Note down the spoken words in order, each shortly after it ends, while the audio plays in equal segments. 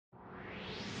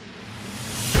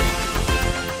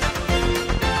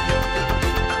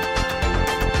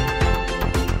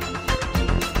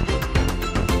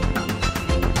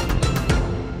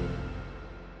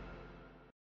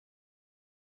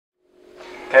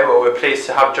We're pleased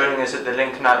to have joining us at the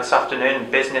Lincolnite this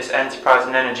afternoon Business, Enterprise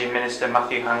and Energy Minister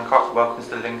Matthew Hancock. Welcome to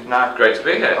the Lincolnite. Great to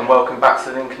be here. And welcome back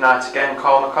to the Lincolnite again,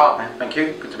 Karl McCartney. Thank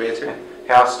you, good to be here too.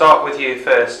 Okay, I'll start with you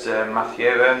first, Matthew.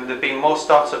 There have been more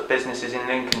start-up businesses in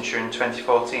Lincolnshire in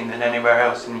 2014 than anywhere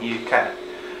else in the UK.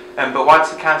 But why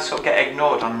does the county sort of get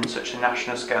ignored on such a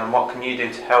national scale, and what can you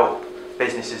do to help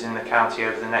businesses in the county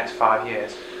over the next 5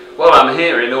 years? Well, I'm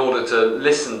here in order to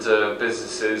listen to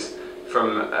businesses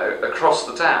from across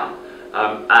the town,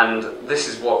 and this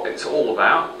is what it's all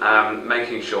about,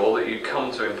 making sure that you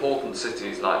come to important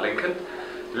cities like Lincoln,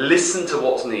 listen to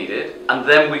what's needed, and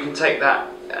then we can take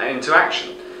that into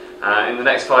action in the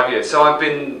next 5 years. So I've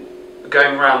been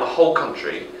going around the whole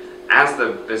country as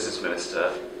the business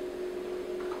minister,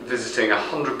 visiting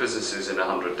 100 businesses in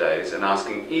 100 days and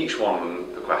asking each one of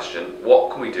them the question, what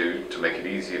can we do to make it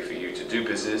easier for you to do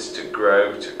business, to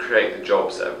grow, to create the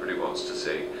jobs that everybody wants to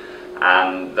see?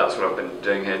 And that's what I've been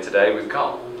doing here today with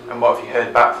Karl. And what have you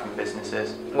heard back from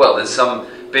businesses? Well, there's some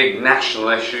big national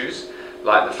issues,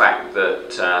 like the fact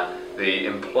that the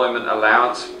employment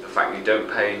allowance, the fact you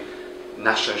don't pay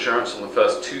national insurance on the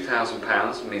first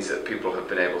 £2,000 means that people have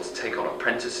been able to take on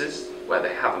apprentices where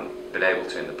they haven't been able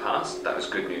to in the past. That was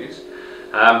good news.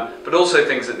 But also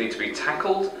things that need to be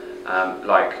tackled,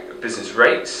 like business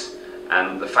rates,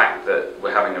 and the fact that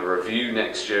we're having a review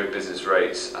next year of business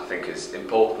rates, I think is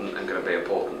important and going to be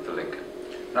important for Lincoln.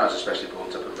 That was especially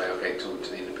important up at Bailgate, talking to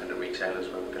the independent retailers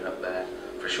where we've been up there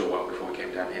for a short while before we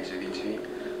came down here to do the interview.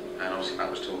 And obviously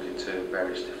Matt was talking to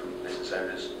various different business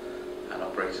owners and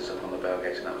operators up on the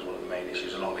Bailgate, and that was one of the main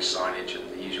issues, along with signage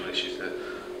and the usual issues that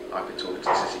I've been talking to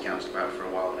the City Council about for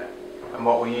a while now. And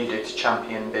what will you do to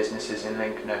champion businesses in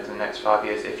Lincoln over the next 5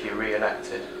 years if you're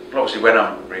re-elected? Well, obviously when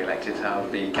I'm re-elected I'll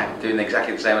be doing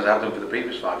exactly the same as I've done for the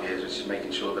previous 5 years, which is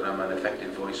making sure that I'm an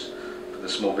effective voice for the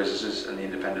small businesses and the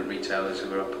independent retailers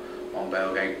who are up on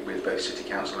Bailgate with both City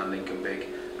Council and Lincoln Big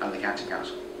and the County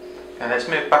Council. And let's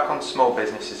move back on small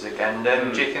businesses again.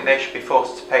 Do you think they should be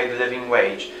forced to pay the living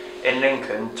wage? In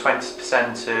Lincoln,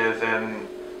 20%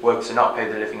 of workers are not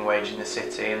paid the living wage in the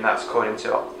city, and that's according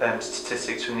to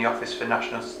statistics from the Office for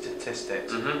National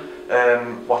Statistics.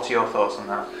 What are your thoughts on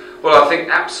that? Well, I think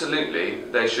absolutely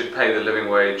they should pay the living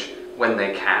wage when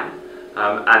they can,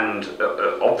 and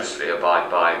obviously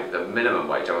abide by the minimum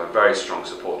wage. I'm a very strong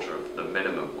supporter of the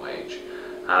minimum wage,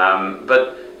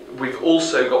 but we've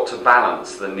also got to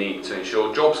balance the need to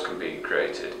ensure jobs can be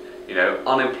created. You know,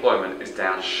 unemployment is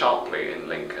down sharply in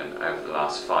Lincoln over the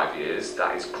last 5 years.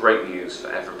 That is great news for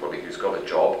everybody who's got a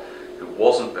job, who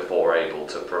wasn't before able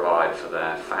to provide for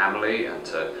their family and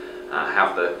to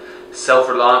have the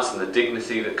self-reliance and the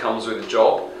dignity that comes with a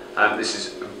job. This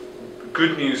is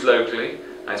good news locally,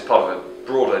 and it's part of a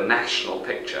broader national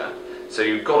picture. So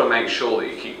you've got to make sure that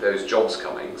you keep those jobs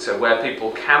coming. So where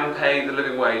people can pay the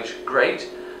living wage, great,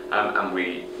 and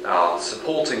we are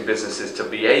supporting businesses to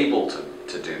be able to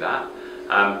do that.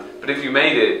 But if you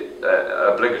made it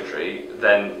obligatory,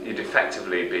 then you'd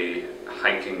effectively be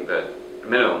hiking the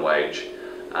minimum wage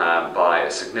by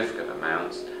a significant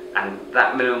amount, and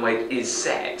that minimum wage is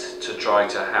set to try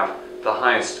to have the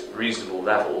highest reasonable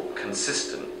level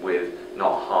consistent with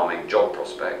not harming job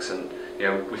prospects. And you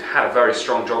know, we've had a very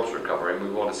strong jobs recovery and we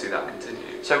want to see that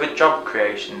continue. So with job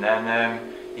creation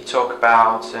then, you talk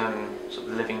about sort of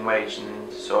the living wage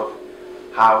and sort of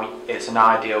how it's an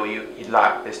ideal, you'd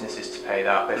like businesses to pay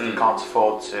that, but if they can't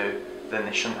afford to, then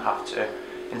they shouldn't have to.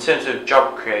 In terms of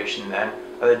job creation then,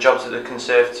 are the jobs that the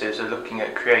Conservatives are looking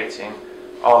at creating,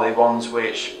 are they ones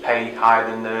which pay higher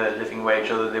than the living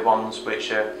wage, or are they ones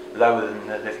which are lower than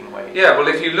the living wage? Yeah, well,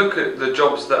 if you look at the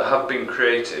jobs that have been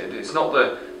created, it's not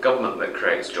the government that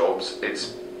creates jobs,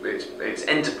 it's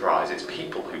enterprise, it's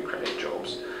people who create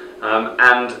jobs.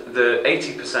 And the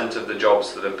 80% of the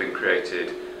jobs that have been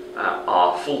created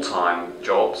are full-time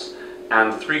jobs,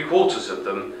 and 3/4 of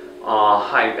them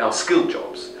are skilled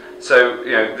jobs. So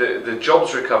you know, the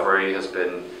jobs recovery has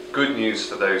been good news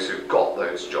for those who've got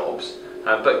those jobs,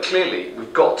 but clearly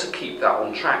we've got to keep that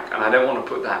on track, and I don't want to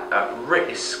put that at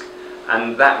risk.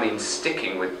 And that means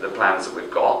sticking with the plans that we've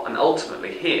got, and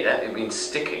ultimately here it means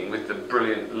sticking with the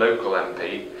brilliant local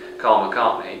MP, Karl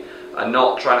McCartney, and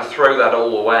not trying to throw that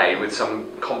all away with some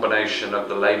combination of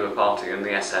the Labour Party and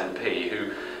the SNP,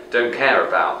 who don't care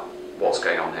about what's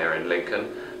going on here in Lincoln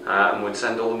and would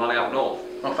send all the money up north.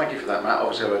 Well, thank you for that, Matt.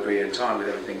 Obviously I agree in time with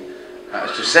everything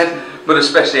that's just said, but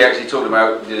especially actually talking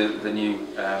about the new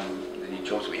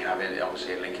jobs we have in,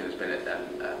 obviously in Lincoln has been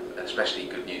especially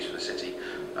good news for the city.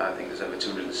 I think there's over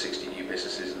 260 new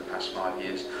businesses in the past 5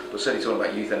 years, but certainly talking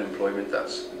about youth unemployment,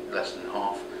 that's less than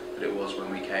half than it was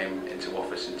when we came into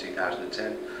office in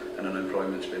 2010, and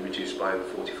unemployment's been reduced by over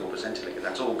 44% in Lincoln.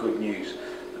 That's all good news,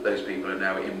 that those people are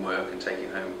now in work and taking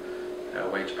home a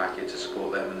wage packet to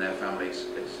support them and their families.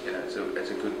 It's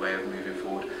a good way of moving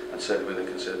forward, and certainly with a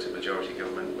Conservative majority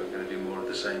government, we're going to do more of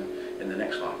the same in the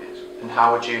next 5 years. And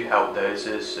how would you help those,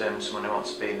 as someone who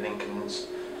wants to be Lincoln's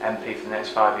MP for the next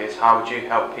 5 years, how would you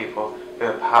help people who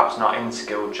are perhaps not in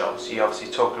skilled jobs? You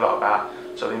obviously talk a lot about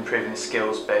sort of improving the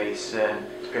skills base and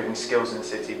improving skills in the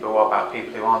city, but what about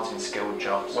people who aren't in skilled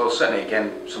jobs? Well, certainly,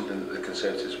 again, something that the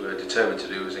Conservatives were determined to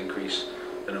do was increase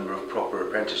the number of proper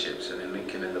apprenticeships, and in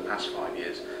Lincoln in the past 5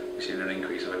 years we've seen an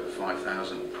increase of over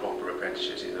 5,000 proper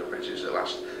apprenticeships. These are apprentices that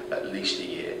last at least a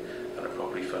year and are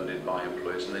properly funded by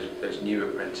employers, and those new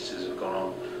apprentices have gone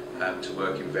on to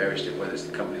work in various different, whether it's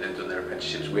the company they've done their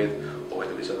apprenticeships with or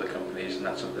whether it's other companies, and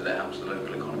that's something that helps the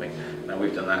local economy. Now,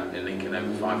 we've done that in Lincoln,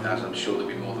 over 5,000. I'm sure there'll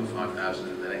be more than 5,000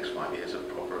 in the next 5 years of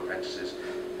proper apprentices.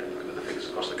 And looking at the figures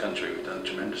across the country, we've done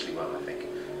tremendously well, I think.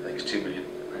 I think it's 2 million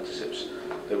apprenticeships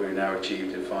that we've now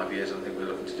achieved in 5 years, and I think we're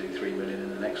looking to do 3 million in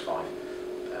the next 5.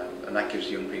 And that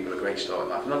gives young people a great start in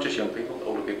life. Not just young people,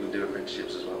 older people do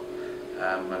apprenticeships as well.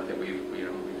 And I think we've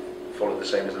followed the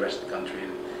same as the rest of the country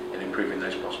in improving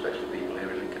those prospects for people here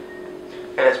in Lincoln.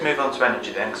 Okay, let's move on to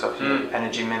energy then, because I'm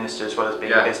energy minister as well as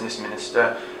being a business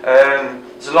minister.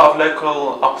 There's a lot of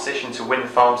local opposition to wind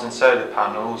farms and solar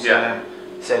panels.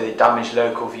 Say they damage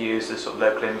local views, the sort of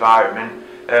local environment.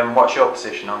 What's your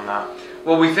position on that?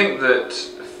 Well, we think that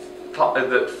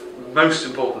most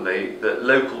importantly, that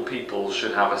local people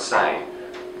should have a say,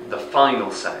 the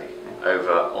final say,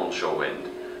 over onshore wind,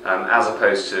 as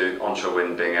opposed to onshore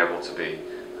wind being able to be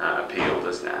appealed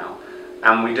as now.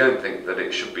 And we don't think that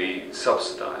it should be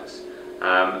subsidised.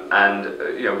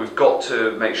 We've got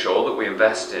to make sure that we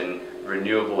invest in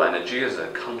renewable energy as a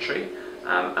country,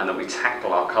 and that we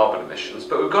tackle our carbon emissions,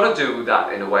 but we've got to do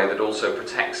that in a way that also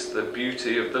protects the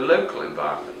beauty of the local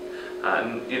environment.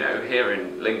 And here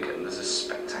in Lincoln there's a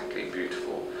spectacularly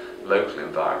beautiful local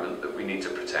environment that we need to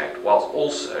protect, whilst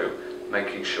also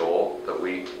making sure that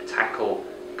we tackle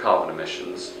carbon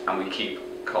emissions and we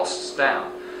keep costs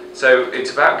down. So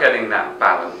it's about getting that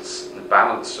balance, the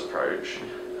balanced approach,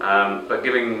 but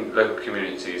giving local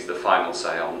communities the final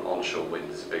say on onshore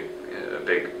wind is a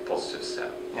big positive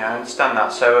step. Yeah, I understand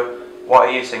that. So what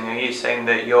are you saying? Are you saying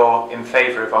that you're in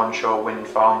favour of onshore wind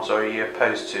farms, or are you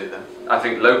opposed to them? I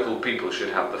think local people should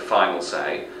have the final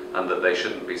say, and that they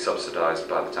shouldn't be subsidised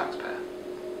by the taxpayer.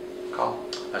 Carl?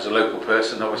 As a local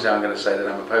person, obviously I'm going to say that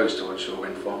I'm opposed to onshore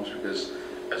wind farms, because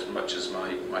as much as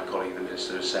my colleague the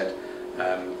Minister has said,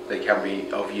 they can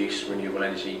be of use, renewable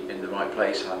energy in the right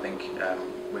place, and I think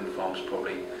wind farms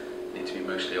probably need to be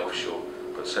mostly offshore,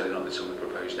 but certainly not in some of the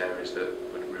proposed areas that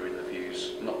would ruin the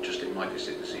views, not just in my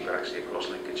constituency but actually across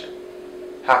Lincolnshire.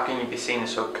 How can you be seen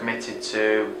as sort of committed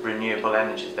to renewable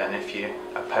energies then if you're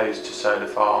opposed to solar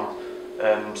farms,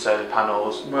 solar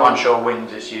panels, onshore wind,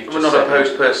 as you've just said? We're not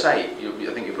opposed per se.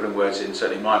 I think you're putting words in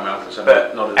certainly my mouth,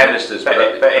 but not as ministers, but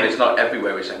it's not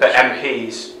everywhere we're saying. But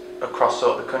MPs across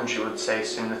sort of the country would say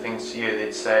similar things to you.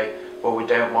 They'd say, well, we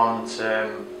don't want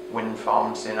wind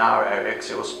farms in our area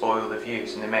because it will spoil the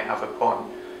views, and they may have a point.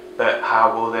 But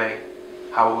how will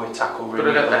we tackle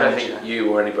renewable energy? I don't think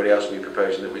you or anybody else will be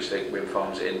proposing that we stick wind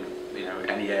farms in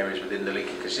any areas within the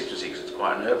Lincoln constituency, because it's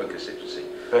quite an urban constituency.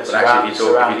 But actually, if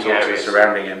you talk to the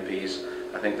surrounding MPs,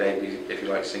 I think they'd be, if you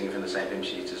like, singing from the same hymn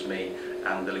sheet as me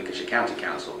and the Lincolnshire County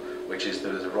Council, which is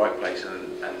there's a right place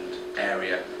and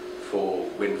area for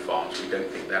wind farms. We don't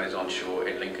think that is onshore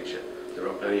in Lincolnshire. There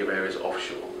are plenty of areas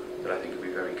offshore that I think would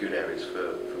be very good areas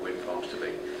for wind farms to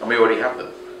be. And we already have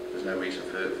them. There's no reason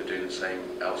for doing the same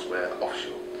elsewhere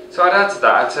offshore. So I'd add to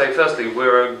that, I'd say firstly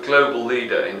we're a global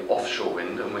leader in offshore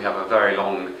wind, and we have a very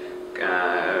long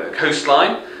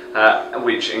coastline,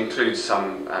 which includes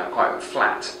some quite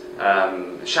flat,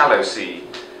 shallow sea,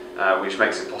 which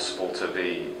makes it possible to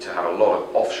have a lot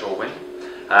of offshore wind.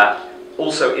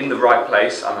 Also, in the right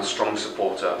place, I'm a strong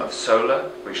supporter of solar,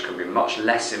 which can be much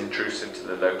less intrusive to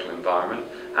the local environment,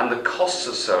 and the costs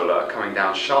of solar are coming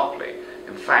down sharply.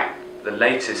 In fact, the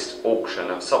latest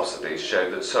auction of subsidies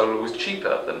showed that solar was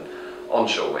cheaper than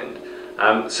onshore wind.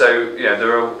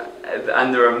 There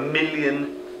are 1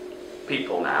 million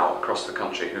people now across the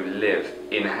country who live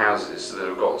in houses that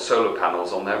have got solar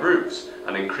panels on their roofs,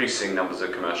 and increasing numbers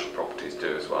of commercial properties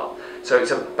do as well. So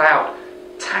it's about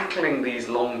tackling these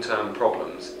long-term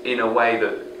problems in a way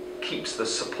that keeps the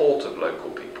support of local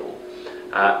people,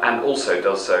 and also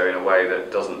does so in a way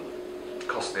that doesn't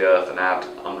cost the earth and add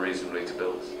unreasonably to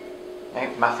bills.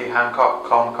 Matthew Hancock,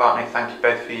 Karl McCartney, thank you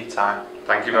both for your time.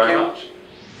 Thank you very much.